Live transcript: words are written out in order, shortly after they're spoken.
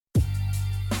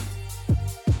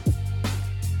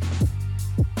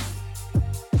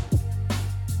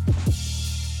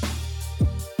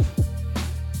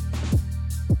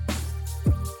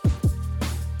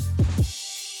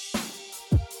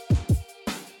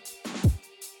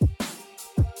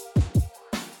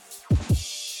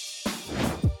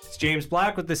James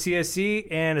Black with the CSC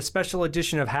and a special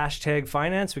edition of Hashtag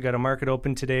Finance. We got a market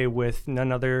open today with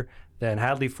none other than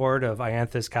Hadley Ford of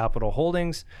Ianthus Capital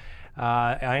Holdings.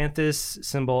 Ianthus,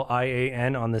 symbol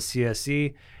IAN on the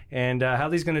CSC. And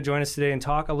Hadley's going to join us today and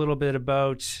talk a little bit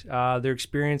about their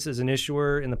experience as an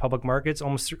issuer in the public markets,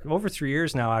 almost over 3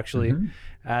 years now, actually,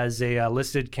 as a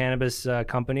listed cannabis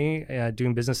company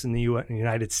doing business in the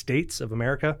United States of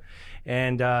America.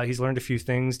 And he's learned a few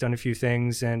things, done a few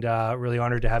things, and really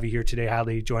honored to have you here today,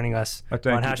 Hadley, joining us on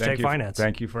Hashtag Finance.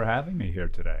 Thank you for having me here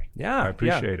today. Yeah. I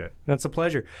appreciate it. That's a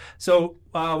pleasure. So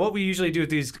what we usually do with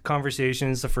these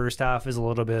conversations, the first half is a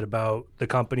little bit about the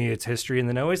company, its history, and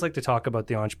then I always like to talk about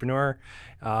the entrepreneur,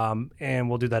 and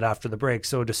we'll do that after the break.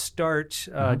 So to start,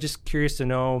 just curious to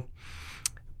know,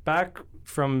 back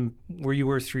from where you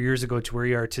were 3 years ago to where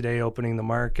you are today opening the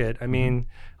market, I mean,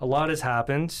 a lot has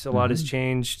happened. A lot has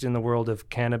changed in the world of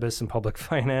cannabis and public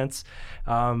finance.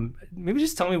 Maybe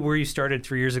just tell me where you started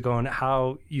 3 years ago and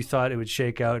how you thought it would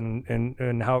shake out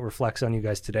and how it reflects on you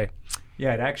guys today.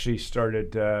 Yeah, it actually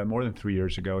started more than 3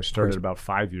 years ago. It started about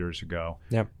 5 years ago.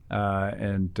 Yeah.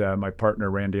 And my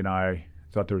partner, Randy, and I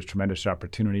thought there was tremendous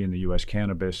opportunity in the U.S.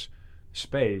 cannabis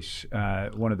space.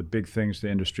 One of the big things the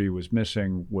industry was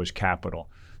missing was capital.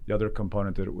 The other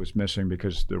component that it was missing,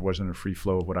 because there wasn't a free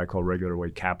flow of what I call regular way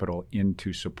capital in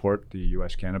to support the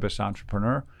U.S. cannabis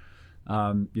entrepreneur.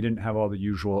 You didn't have all the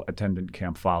usual attendant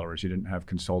camp followers. You didn't have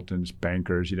consultants,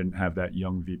 bankers. You didn't have that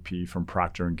young VP from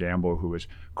Procter & Gamble who was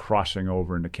crossing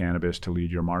over into cannabis to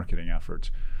lead your marketing efforts.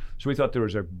 So we thought there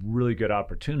was a really good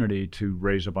opportunity to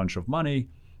raise a bunch of money,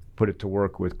 put it to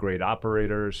work with great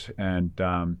operators, and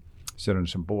sit on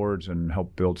some boards and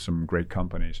help build some great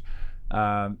companies.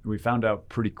 We found out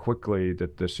pretty quickly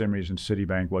that the same reason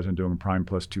Citibank wasn't doing prime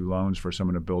plus 2 loans for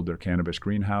someone to build their cannabis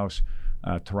greenhouse.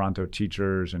 Toronto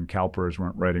teachers and CalPERS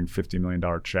weren't writing $50 million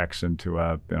checks into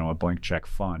a blank check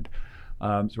fund.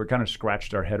 So we kind of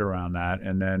scratched our head around that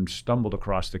and then stumbled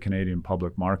across the Canadian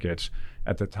public markets.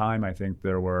 At the time, I think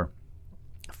there were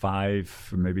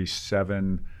 5, maybe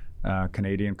 7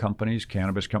 Canadian companies,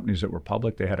 cannabis companies that were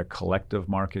public. They had a collective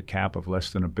market cap of less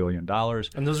than $1 billion.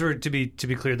 And those were, to be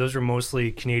clear, those were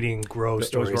mostly Canadian grow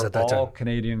stories at that time. Those were all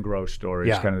Canadian grow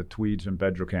stories, kind of the Tweeds and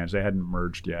Bedrocans. They hadn't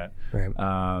merged yet. Right.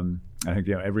 I think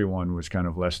everyone was kind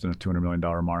of less than a $200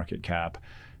 million market cap.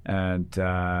 And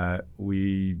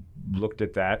we looked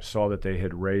at that, saw that they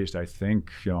had raised, I think,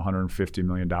 $150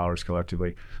 million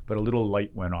collectively, but a little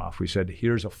light went off. We said,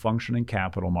 here's a functioning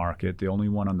capital market, the only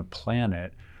one on the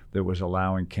planet that was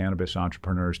allowing cannabis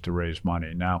entrepreneurs to raise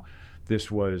money. Now,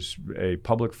 this was a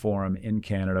public forum in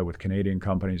Canada with Canadian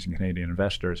companies and Canadian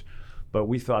investors, but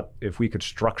we thought if we could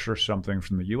structure something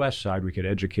from the U.S. side, we could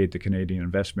educate the Canadian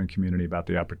investment community about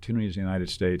the opportunities in the United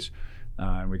States,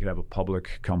 and we could have a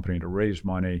public company to raise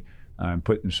money and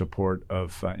put in support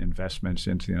of investments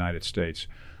into the United States.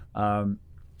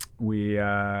 We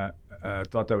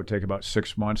thought that would take about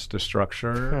 6 months to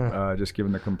structure, just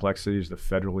given the complexities, the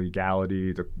federal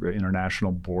legality, the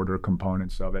international border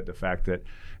components of it, the fact that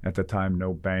at the time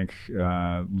no bank,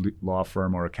 law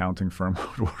firm, or accounting firm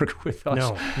would work with us.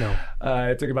 No.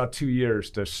 It took about 2 years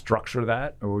to structure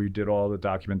that. We did all the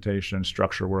documentation and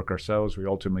structure work ourselves. We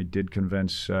ultimately did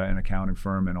convince an accounting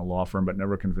firm and a law firm, but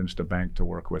never convinced a bank to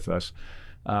work with us.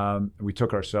 We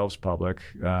took ourselves public.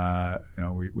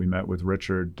 We met with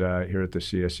Richard here at the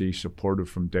CSE, supportive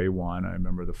from day one. I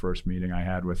remember the first meeting I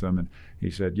had with him, and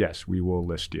he said, yes, we will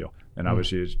list you. And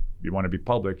obviously, if you want to be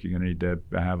public, you're going to need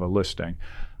to have a listing.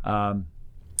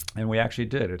 And we actually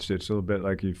did. It's a little bit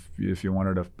like if you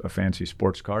wanted a fancy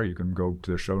sports car, you can go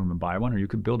to the showroom and buy one, or you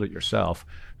can build it yourself.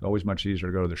 It's always much easier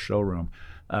to go to the showroom.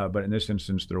 But in this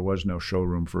instance, there was no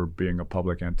showroom for being a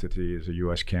public entity as a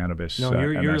U.S. cannabis. No,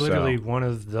 you're literally one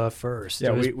of the first.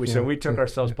 Yeah, so we took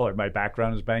ourselves public. My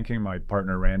background is banking. My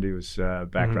partner, Randy, was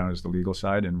background is the legal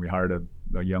side, and we hired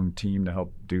a young team to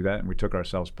help do that, and we took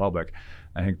ourselves public.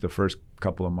 I think the first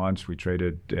couple of months we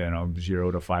traded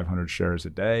 0 to 500 shares a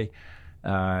day.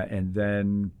 And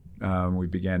then we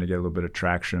began to get a little bit of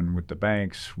traction with the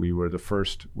banks. We were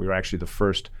actually the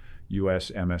first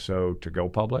U.S. MSO to go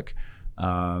public.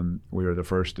 We were the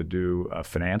first to do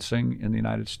financing in the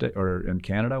United States or in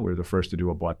Canada. We were the first to do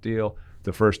a bought deal,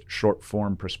 the first short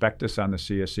form prospectus on the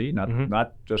CSE,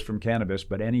 not just from cannabis,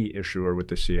 but any issuer with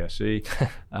the CSE.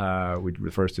 We were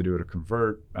the first to do it a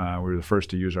convert. We were the first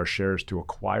to use our shares to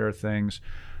acquire things.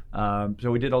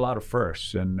 So we did a lot of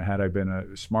firsts, and had I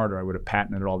been smarter, I would have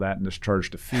patented all that and just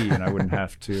charged a fee, and I wouldn't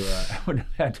have to. I wouldn't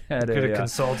have had could have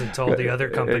consulted to all the other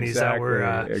companies that were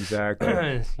exactly.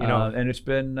 And it's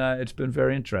been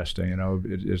very interesting.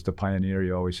 As the pioneer,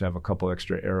 you always have a couple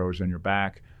extra arrows in your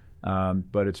back.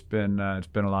 But it's been a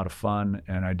lot of fun,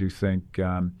 and I do think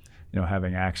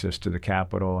having access to the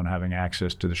capital and having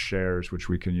access to the shares, which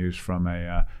we can use from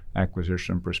a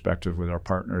acquisition perspective with our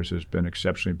partners, has been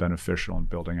exceptionally beneficial in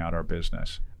building out our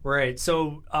business. Right.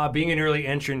 So being an early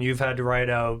entrant, you've had to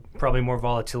ride out probably more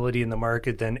volatility in the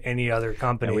market than any other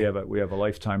company. And we have a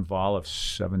lifetime vol of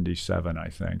 77, I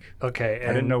think. Okay.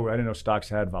 And I didn't know stocks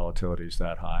had volatilities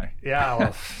that high.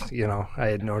 Yeah,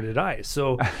 well, nor did I.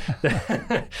 So,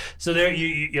 so there,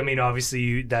 I mean,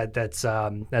 obviously, that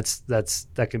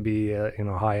can be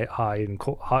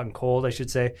hot and cold, I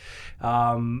should say,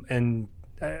 and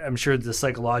I'm sure the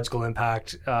psychological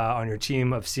impact on your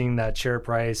team of seeing that share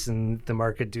price and the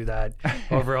market do that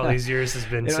over all these years has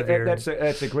been severe.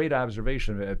 That's a great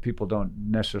observation. People don't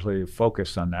necessarily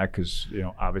focus on that because,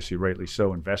 obviously, rightly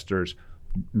so, investors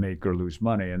make or lose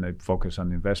money and they focus on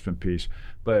the investment piece.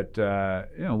 But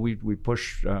we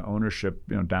push ownership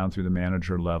down through the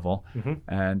manager level,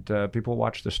 and people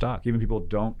watch the stock. Even people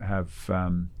don't have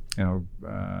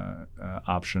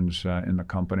options in the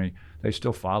company, they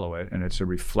still follow it, and it's a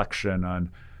reflection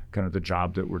on kind of the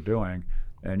job that we're doing.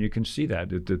 And you can see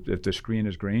that if the screen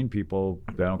is green, people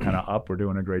kind of up. We're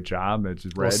doing a great job. It's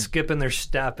red. Well, skipping their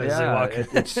step as they walk.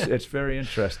 It's very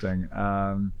interesting.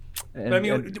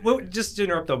 Just to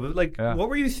interrupt though, but what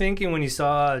were you thinking when you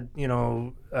saw,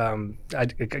 because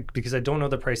I don't know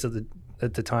the price of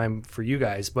at the time for you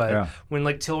guys, but when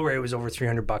Tilray was over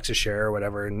 $300 a share or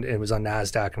whatever, and it was on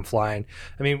NASDAQ and flying,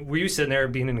 I mean, were you sitting there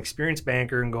being an experienced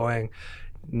banker and going,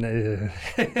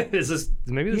 is this isn't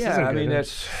good? I mean,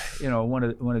 that's one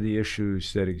of the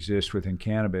issues that exists within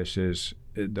cannabis is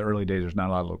in the early days there's not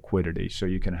a lot of liquidity, so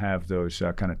you can have those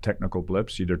kind of technical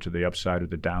blips either to the upside or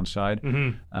the downside,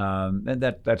 and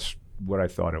that's what I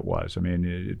thought it was. I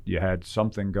mean, you had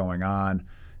something going on.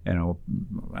 I don't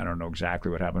know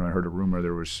exactly what happened. I heard a rumor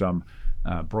there was some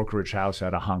brokerage house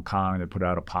out of Hong Kong that put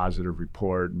out a positive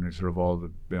report, and sort of all the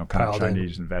kind of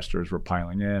Chinese investors were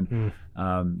piling in,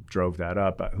 drove that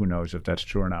up. Who knows if that's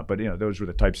true or not? But those were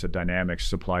the types of dynamics,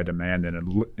 supply demand, and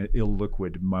an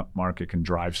illiquid market can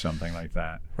drive something like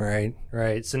that.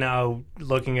 Right. So now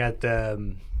looking at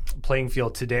the playing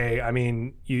field today, I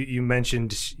mean, you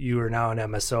mentioned you are now an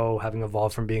MSO, having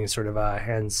evolved from being sort of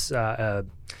a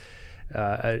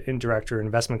indirect or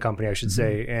investment company, I should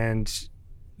say, and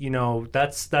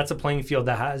that's a playing field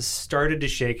that has started to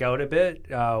shake out a bit.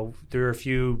 There are a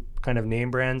few kind of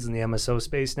name brands in the MSO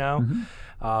space now.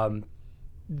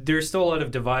 There's still a lot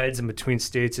of divides in between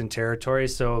states and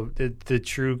territories, so the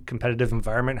true competitive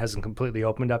environment hasn't completely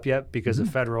opened up yet because of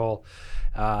federal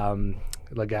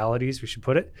legalities, we should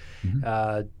put it.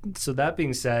 So that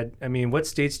being said, I mean, what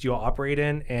states do you operate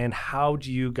in, and how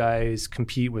do you guys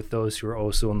compete with those who are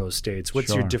also in those states?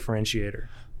 What's your differentiator?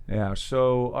 Yeah,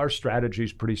 so our strategy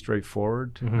is pretty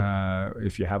straightforward.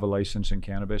 If you have a license in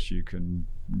cannabis, you can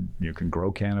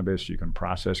grow cannabis, you can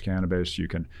process cannabis, you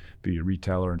can be a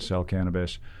retailer and sell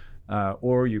cannabis,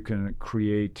 or you can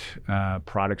create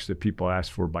products that people ask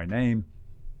for by name.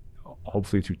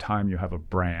 Hopefully through time you have a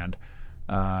brand.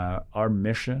 Our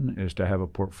mission is to have a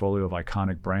portfolio of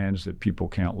iconic brands that people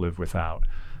can't live without.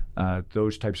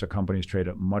 Those types of companies trade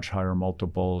at much higher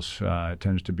multiples. It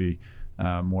tends to be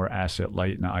more asset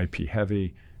light and IP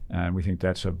heavy, and we think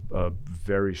that's a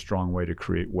very strong way to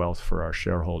create wealth for our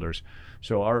shareholders.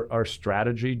 So our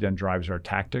strategy then drives our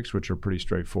tactics, which are pretty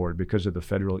straightforward. Because of the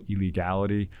federal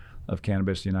illegality of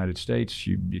cannabis in the United States,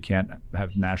 you can't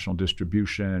have national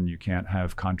distribution, you can't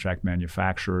have contract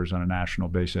manufacturers on a national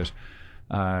basis.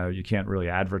 You can't really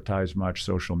advertise much.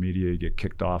 Social media, you get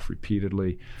kicked off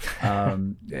repeatedly.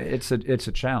 It's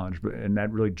a challenge, and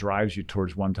that really drives you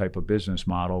towards one type of business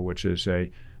model, which is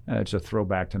it's a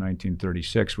throwback to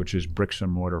 1936, which is bricks and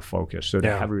mortar focus. So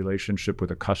to have a relationship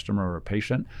with a customer or a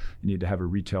patient, you need to have a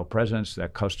retail presence.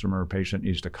 That customer or patient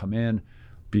needs to come in,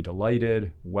 be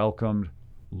delighted, welcomed,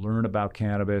 learn about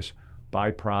cannabis,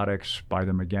 buy products, buy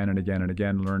them again and again and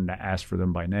again, learn to ask for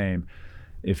them by name.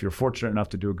 If you're fortunate enough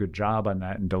to do a good job on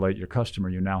that and delight your customer,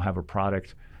 you now have a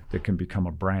product that can become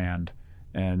a brand.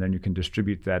 And then you can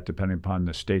distribute that, depending upon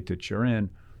the state that you're in,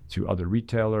 to other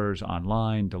retailers,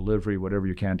 online, delivery, whatever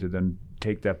you can, to then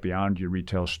take that beyond your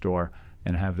retail store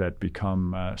and have that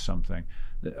become something.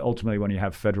 Ultimately, when you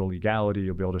have federal legality,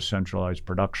 you'll be able to centralize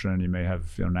production. You may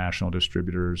have national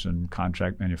distributors and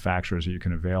contract manufacturers that you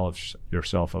can avail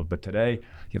yourself of. But today,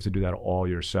 you have to do that all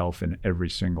yourself in every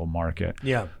single market.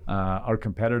 Our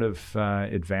competitive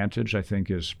advantage, I think,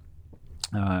 is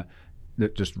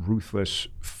that just ruthless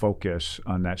focus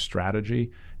on that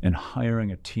strategy and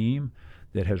hiring a team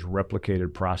that has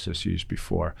replicated processes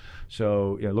before.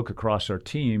 So look across our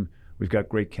team. We've got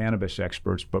great cannabis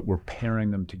experts, but we're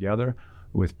pairing them together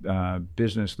with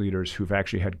business leaders who've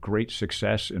actually had great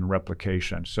success in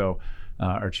replication. So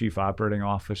our chief operating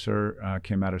officer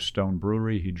came out of Stone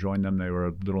Brewery. He joined them. They were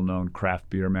a little-known craft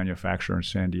beer manufacturer in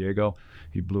San Diego.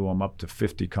 He blew them up to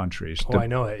 50 50 Oh, I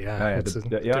know it, yeah. It's a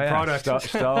good product.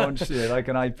 Stone's like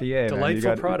an IPA.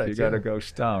 Delightful product. You got to go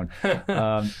Stone.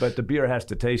 But the beer has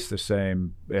to taste the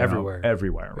same everywhere,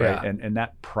 right? Yeah. And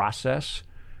that process,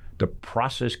 the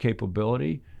process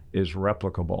capability is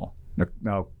replicable.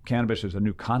 Now, cannabis is a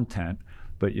new content,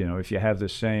 but if you have the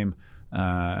same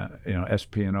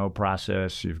SP&O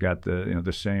process, you've got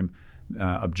the same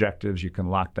objectives. You can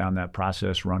lock down that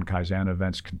process, run Kaizen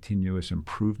events, continuous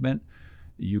improvement.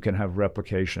 You can have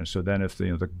replication. So then, if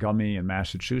the gummy in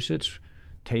Massachusetts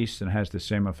tastes and has the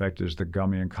same effect as the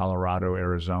gummy in Colorado,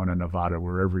 Arizona, Nevada,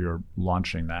 wherever you're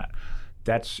launching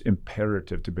that's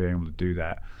imperative to being able to do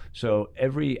that. So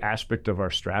every aspect of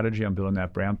our strategy on building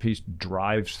that brand piece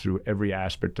drives through every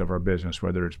aspect of our business,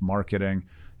 whether it's marketing.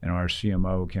 Our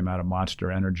CMO came out of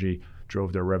Monster Energy,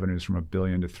 drove their revenues from $1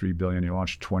 billion to $3 billion. He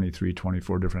launched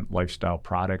 24 different lifestyle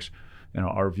products.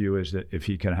 Our view is that if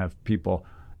he can have people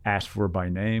ask for by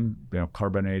name,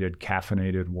 carbonated,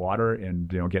 caffeinated water, and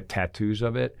get tattoos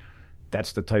of it,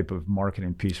 that's the type of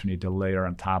marketing piece we need to layer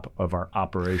on top of our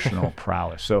operational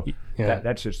prowess. So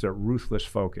that's just a ruthless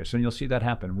focus, and you'll see that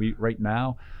happen. We right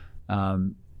now, a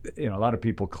lot of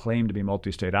people claim to be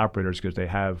multi-state operators because they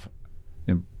have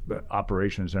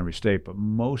operations in every state, but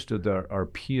most of our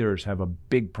peers have a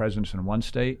big presence in one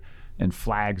state and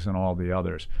flags in all the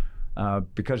others.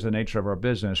 Because of the nature of our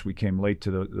business, we came late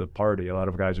to the party. A lot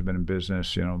of guys have been in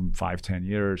business, 5-10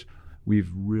 years.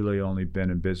 We've really only been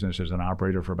in business as an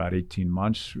operator for about 18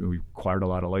 months. We've acquired a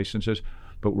lot of licenses,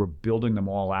 but we're building them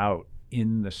all out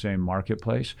in the same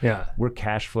marketplace. Yeah. We're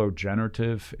cash flow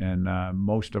generative in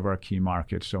most of our key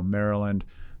markets. So Maryland,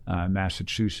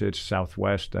 Massachusetts,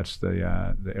 Southwest, that's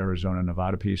the Arizona,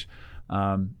 Nevada piece.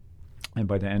 And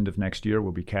by the end of next year,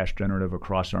 we'll be cash generative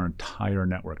across our entire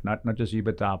network, not just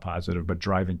EBITDA positive, but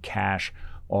driving cash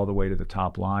all the way to the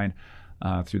top line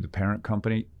through the parent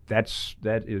company. That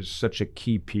is such a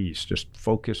key piece. Just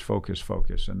focus,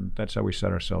 and that's how we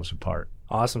set ourselves apart.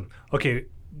 Awesome. Okay,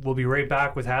 we'll be right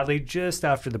back with Hadley just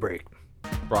after the break.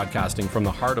 Broadcasting from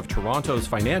the heart of Toronto's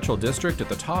financial district at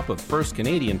the top of First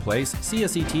Canadian Place,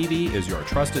 CSE TV is your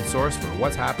trusted source for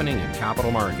what's happening in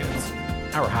capital markets.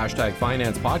 Our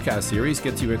 #Finance podcast series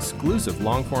gets you exclusive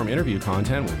long-form interview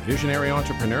content with visionary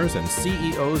entrepreneurs and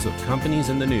CEOs of companies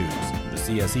in the news. The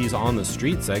CSE's On the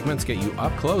Street segments get you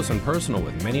up close and personal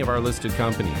with many of our listed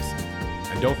companies.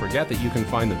 And don't forget that you can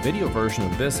find the video version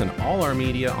of this and all our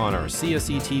media on our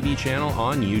CSE TV channel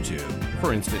on YouTube.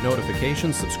 For instant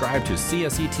notifications, subscribe to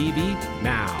CSE TV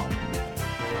now.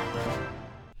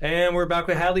 And we're back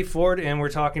with Hadley Ford, and we're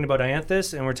talking about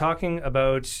Ianthus, and we're talking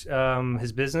about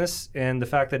his business and the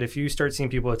fact that if you start seeing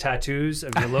people with tattoos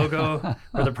of your logo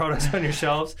or the products on your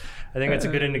shelves, I think that's a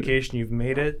good indication you've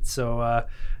made it. So I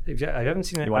haven't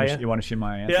seen it. You want to see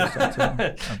my Ianthus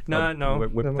tattoo? No.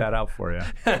 Whip that out for you.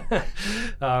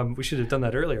 We should have done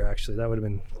that earlier. Actually, that would have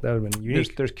been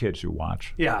unique. There's kids who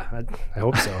watch. Yeah, I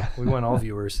hope so. We want all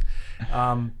viewers.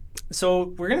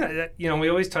 So we're going to, we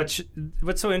always touch,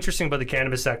 what's so interesting about the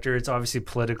cannabis sector, it's obviously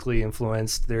politically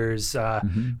influenced. There's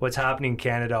what's happening in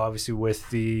Canada, obviously, with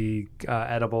the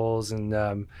edibles and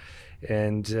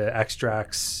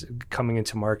extracts coming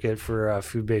into market for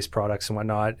food-based products and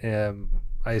whatnot.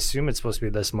 I assume it's supposed to be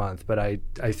this month, but I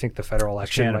think the federal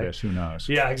election Cannabis, who knows?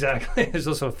 Yeah, exactly. There's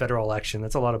also a federal election.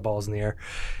 That's a lot of balls in the air.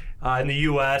 In the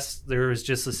U.S., there was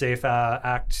just the SAFE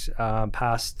Act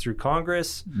passed through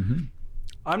Congress. Mm-hmm.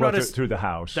 Through the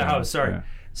House. The House, sorry. Yeah.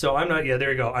 So I'm not, there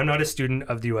you go. I'm not a student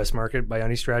of the U.S. market by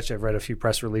any stretch. I've read a few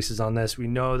press releases on this. We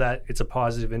know that it's a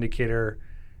positive indicator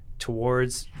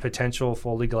towards potential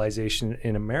full legalization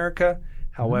in America.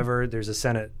 However, there's a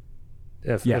Senate.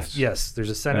 There's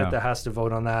a Senate that has to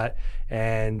vote on that.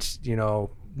 And,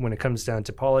 when it comes down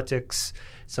to politics,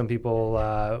 some people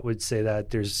would say that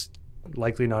there's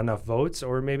likely not enough votes,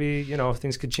 or maybe,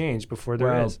 things could change before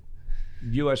there is.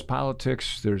 U.S.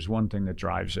 politics, there's one thing that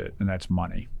drives it, and that's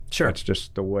money. Sure. It's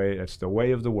just the way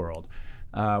of the world.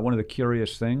 One of the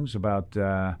curious things about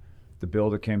the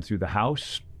bill that came through the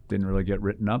House didn't really get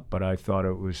written up, but I thought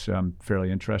it was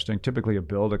fairly interesting. Typically, a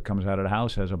bill that comes out of the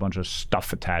House has a bunch of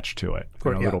stuff attached to it,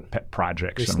 little pet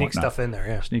projects. They sneak stuff in there,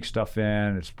 yeah. Sneak stuff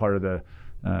in. It's part of the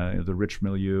rich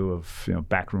milieu of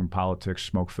backroom politics,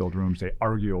 smoke-filled rooms. They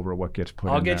argue over what gets put in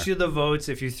there. I'll get you the votes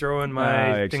if you throw in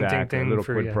my thing. A little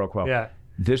quid pro quo. Yeah.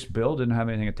 This bill didn't have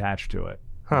anything attached to it.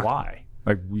 Why?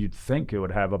 Like, you'd think it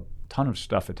would have a ton of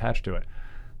stuff attached to it.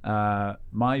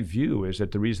 My view is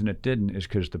that the reason it didn't is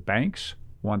because the banks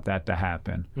want that to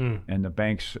happen. And the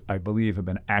banks, I believe, have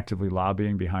been actively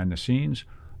lobbying behind the scenes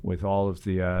with all of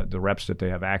the reps that they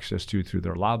have access to through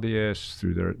their lobbyists,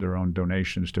 through their own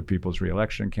donations to people's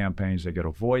reelection campaigns. They get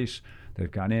a voice. They've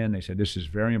gone in. They said, this is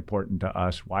very important to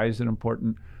us. Why is it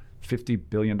important? $50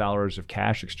 billion of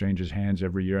cash exchanges hands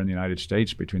every year in the United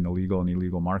States between the legal and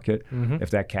illegal market.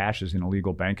 If that cash is in a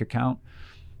legal bank account,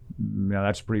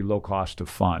 that's pretty low cost of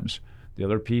funds. The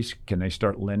other piece, can they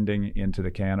start lending into the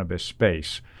cannabis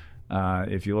space?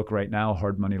 If you look right now,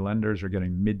 hard money lenders are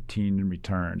getting mid-teen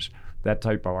returns. That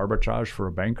type of arbitrage for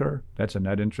a banker, that's a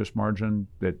net interest margin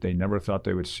that they never thought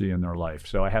they would see in their life.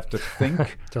 So I have to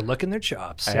think. They're licking their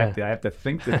chops. I have to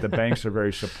think that the banks are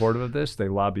very supportive of this. They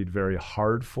lobbied very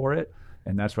hard for it,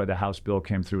 and that's why the House bill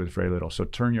came through with very little. So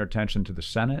turn your attention to the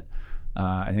Senate.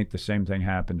 I think the same thing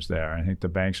happens there. I think the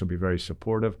banks will be very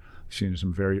supportive. I've seen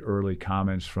some very early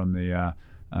comments from the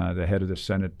head of the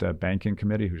Senate Banking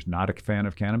Committee, who's not a fan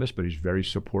of cannabis, but he's very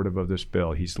supportive of this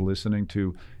bill. He's listening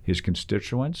to his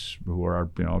constituents, who are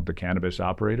the cannabis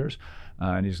operators,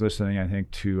 and he's listening, I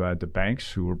think, to the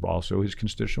banks, who are also his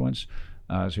constituents.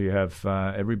 So you have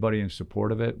everybody in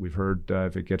support of it. We've heard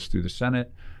if it gets through the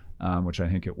Senate, which I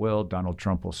think it will, Donald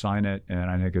Trump will sign it, and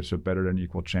I think it's a better than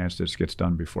equal chance this gets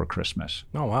done before Christmas.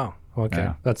 Oh, wow. Okay.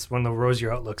 Yeah. That's one of the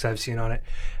rosier outlooks I've seen on it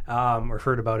or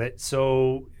heard about it.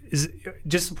 So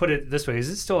just to put it this way, is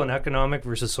it still an economic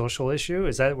versus social issue?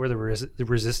 Is that where the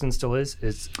resistance still is?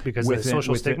 It's because of the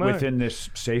social stigma? Within this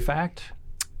SAFE Act?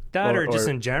 That or just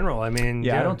in general? I mean,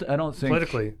 I don't think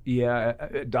politically. Yeah,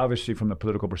 obviously from the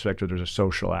political perspective, there's a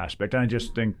social aspect, and I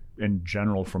just think in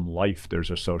general from life,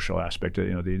 there's a social aspect. The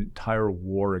entire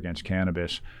war against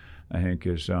cannabis, I think,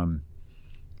 is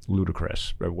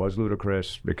ludicrous. It was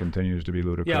ludicrous. It continues to be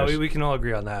ludicrous. Yeah, we can all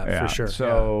agree on that for sure.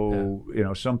 So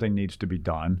something needs to be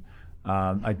done.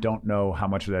 I don't know how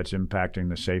much of that's impacting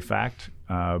the SAFE Act,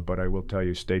 but I will tell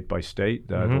you, state by state,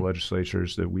 the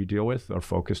legislatures that we deal with are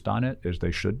focused on it, as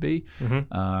they should be,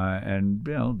 and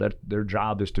that their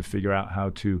job is to figure out how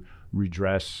to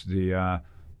redress the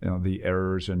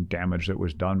errors and damage that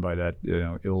was done by that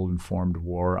ill-informed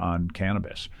war on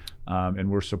cannabis,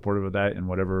 and we're supportive of that in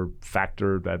whatever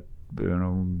factor that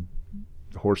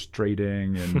horse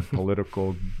trading and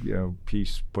political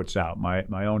piece puts out.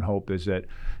 My own hope is that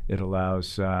it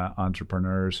allows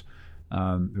entrepreneurs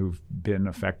who've been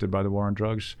affected by the war on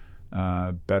drugs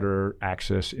better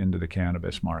access into the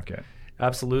cannabis market.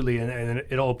 Absolutely, and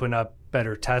it'll open up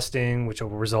better testing, which will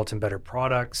result in better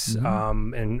products,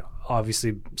 and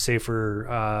obviously safer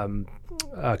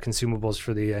consumables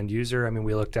for the end user. I mean,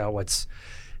 we looked at what's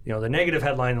the negative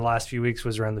headline in the last few weeks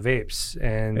was around the vapes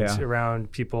and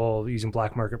around people using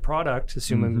black market product,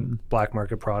 assuming black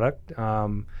market product,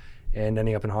 and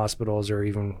ending up in hospitals or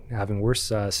even having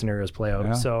worse scenarios play out.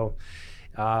 Yeah. So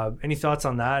any thoughts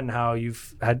on that and how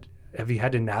have you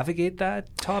had to navigate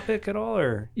that topic at all?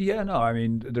 Or I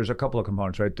mean, there's a couple of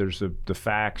components, right? There's the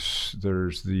facts,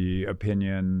 there's the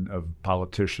opinion of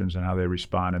politicians and how they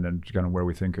respond, and then kind of where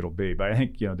we think it'll be. But I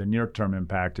think the near-term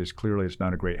impact is clearly it's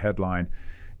not a great headline.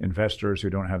 Investors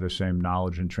who don't have the same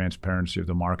knowledge and transparency of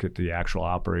the market the actual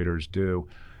operators do,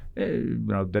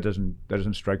 that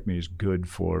doesn't strike me as good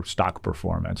for stock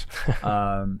performance.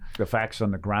 The facts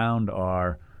on the ground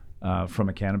are, from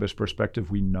a cannabis perspective,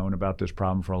 we've known about this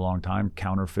problem for a long time.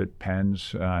 Counterfeit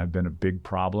pens have been a big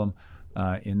problem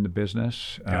in the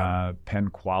business. Pen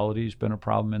quality has been a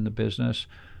problem in the business.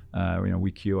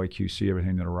 We QA/QC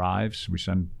everything that arrives. We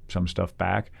send some stuff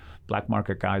back. Black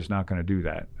market guy's not going to do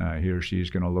that. He or she is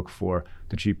going to look for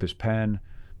the cheapest pen.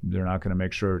 They're not going to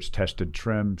make sure it's tested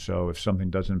trim. So if something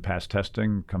doesn't pass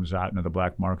testing, comes out into the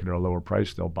black market at a lower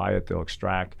price, they'll buy it, they'll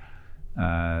extract.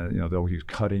 They'll use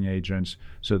cutting agents.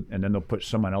 And then they'll put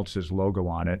someone else's logo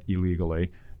on it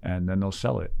illegally, and then they'll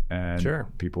sell it. And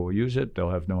people will use it.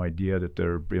 They'll have no idea that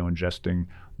they're ingesting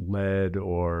lead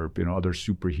or other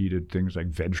superheated things like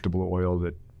vegetable oil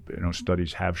that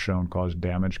studies have shown cause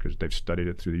damage because they've studied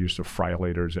it through the use of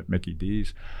friolators at Mickey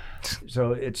D's.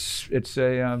 So it's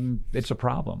a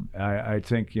problem. I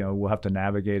think we'll have to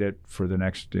navigate it for the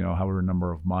next however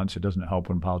number of months. It doesn't help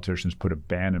when politicians put a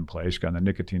ban in place. On the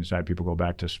nicotine side, people go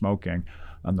back to smoking.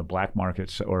 On the black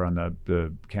markets or on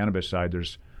the cannabis side,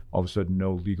 there's all of a sudden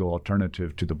no legal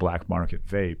alternative to the black market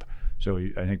vape. So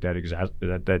I think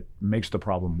that makes the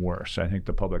problem worse. I think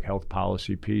the public health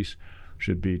policy piece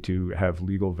should be to have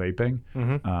legal vaping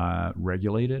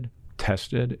regulated,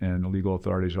 tested, and the legal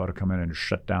authorities ought to come in and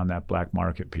shut down that black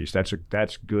market piece.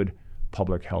 That's good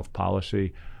public health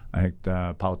policy. I think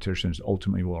politicians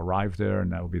ultimately will arrive there,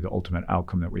 and that will be the ultimate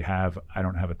outcome that we have. I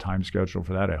don't have a time schedule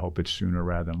for that. I hope it's sooner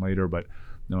rather than later, but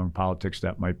knowing politics,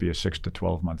 that might be a 6 to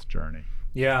 12 month journey.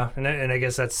 Yeah, and I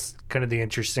guess that's kind of the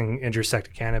interesting intersect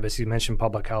of cannabis. You mentioned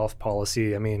public health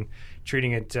policy. I mean,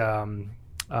 treating it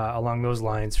along those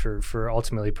lines for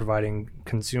ultimately providing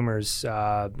consumers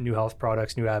new health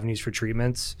products, new avenues for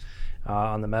treatments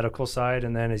on the medical side,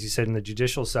 and then, as you said, in the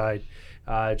judicial side,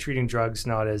 treating drugs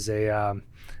not as a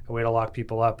way to lock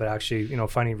people up, but actually,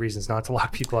 finding reasons not to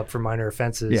lock people up for minor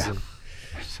offenses. Yeah. And,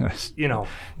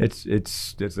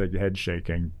 it's like head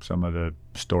shaking, some of the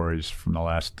stories from the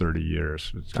last 30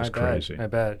 years. It's just crazy. I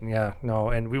bet. Yeah. No,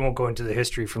 and we won't go into the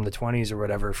history from the 20s or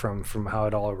whatever from how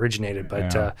it all originated,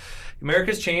 but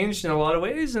America's changed in a lot of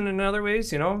ways, and in other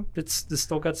ways, it's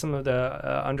still got some of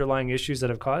the underlying issues that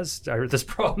have caused this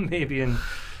problem, maybe, and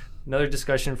another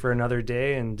discussion for another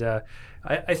day. And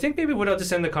I think maybe what I'll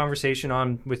just end the conversation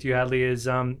on with you, Hadley, is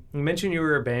you mentioned you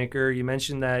were a banker. You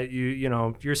mentioned that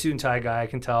you're a suit and tie guy. I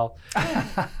can tell.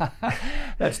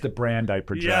 That's the brand I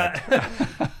project.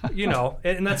 Yeah.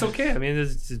 And that's okay. I mean,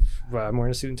 I'm wearing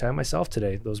a suit and tie myself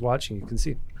today. Those watching, you can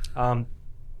see. At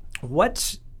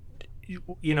what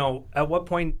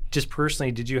point, just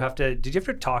personally, did you have to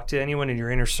talk to anyone in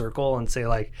your inner circle and say,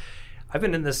 like, I've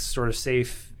been in this sort of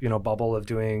safe, bubble of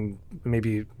doing,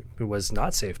 maybe it was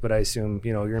not safe, but I assume,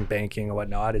 you're in banking and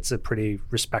whatnot. It's a pretty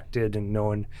respected and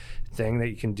known thing that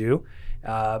you can do.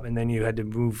 And then you had to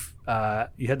move,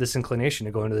 you had this inclination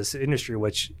to go into this industry,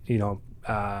 which,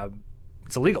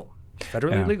 it's illegal,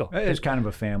 federally illegal. It's kind of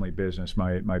a family business.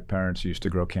 My parents used to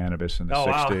grow cannabis in the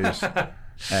 60s. Wow.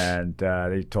 And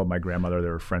they told my grandmother they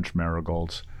were French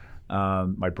marigolds.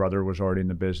 My brother was already in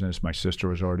the business. My sister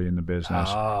was already in the business.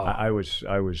 Oh. I was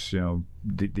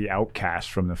the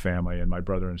outcast from the family, and my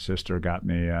brother and sister got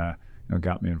me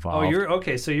involved. Oh, you're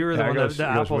okay. So you were the one the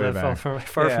apple that fell far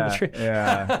from the tree.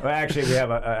 Yeah. Well, actually,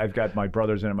 I've got my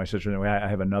brothers in it, my sister in it. I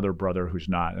have another brother who's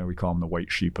not, and we call him the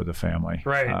white sheep of the family.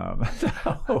 Right.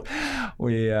 So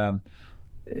we.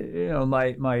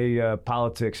 My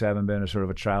politics haven't been a sort of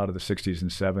a child of the 60s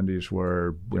and 70s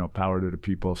where, power to the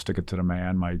people, stick it to the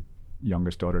man. My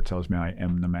youngest daughter tells me I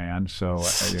am the man, so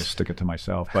I just stick it to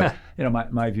myself. But,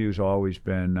 my view's always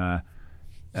been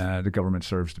the government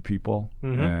serves the people,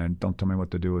 and don't tell me what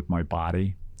to do with my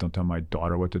body. Don't tell my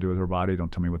daughter what to do with her body.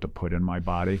 Don't tell me what to put in my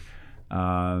body.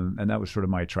 And that was sort of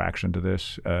my attraction to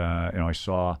this. I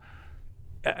saw...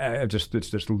 it's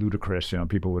just ludicrous.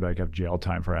 People would have jail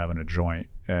time for having a joint,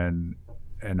 and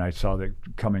I saw that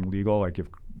coming legal. I give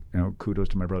kudos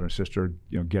to my brother and sister,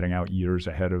 getting out years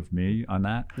ahead of me on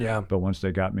that. Yeah. But once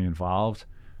they got me involved,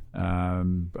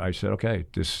 I said, okay,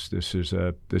 this is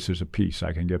a piece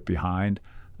I can get behind.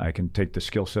 I can take the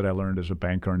skill set I learned as a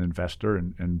banker and investor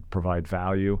and provide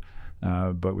value.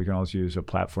 But we can also use a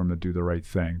platform to do the right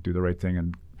thing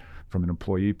and. From an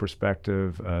employee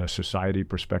perspective, a society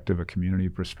perspective, a community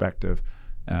perspective,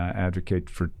 advocate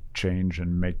for change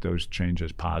and make those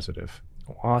changes positive.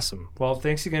 Awesome. Well,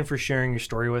 thanks again for sharing your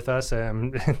story with us. I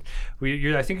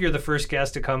think you're the first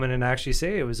guest to come in and actually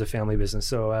say it was a family business.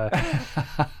 So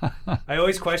I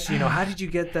always question, how did you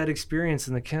get that experience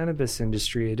in the cannabis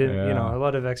industry? It didn't, a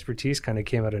lot of expertise kind of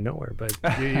came out of nowhere, but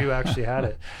you actually had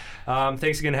it.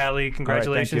 Thanks again, Hadley.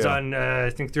 Congratulations on,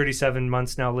 I think, 37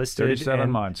 months now listed. 37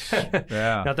 months.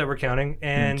 Yeah. Not that we're counting.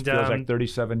 And it feels like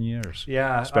 37 years.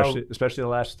 Yeah. Especially the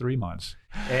last 3 months.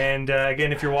 And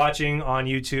again, if you're watching on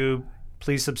YouTube,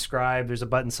 please subscribe. There's a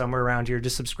button somewhere around here.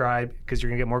 Just subscribe because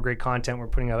you're going to get more great content. We're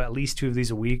putting out at least 2 of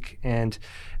these a week. And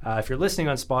if you're listening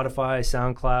on Spotify,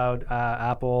 SoundCloud,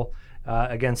 Apple,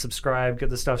 again, subscribe.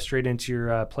 Get the stuff straight into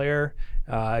your player.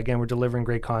 Again, we're delivering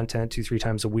great content 2-3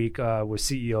 times a week with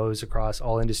CEOs across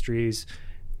all industries.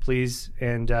 Please.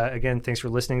 And again, thanks for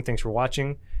listening. Thanks for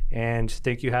watching. And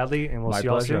thank you, Hadley. And we'll see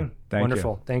you all soon.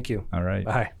 Wonderful. Thank you. All right.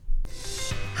 Bye.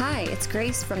 Hi, it's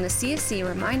Grace from the CSC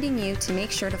reminding you to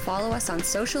make sure to follow us on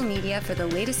social media for the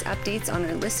latest updates on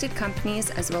our listed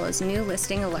companies as well as new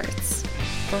listing alerts.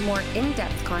 For more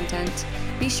in-depth content,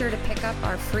 be sure to pick up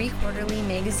our free quarterly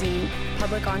magazine,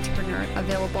 Public Entrepreneur,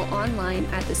 available online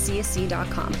at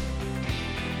thecsc.com.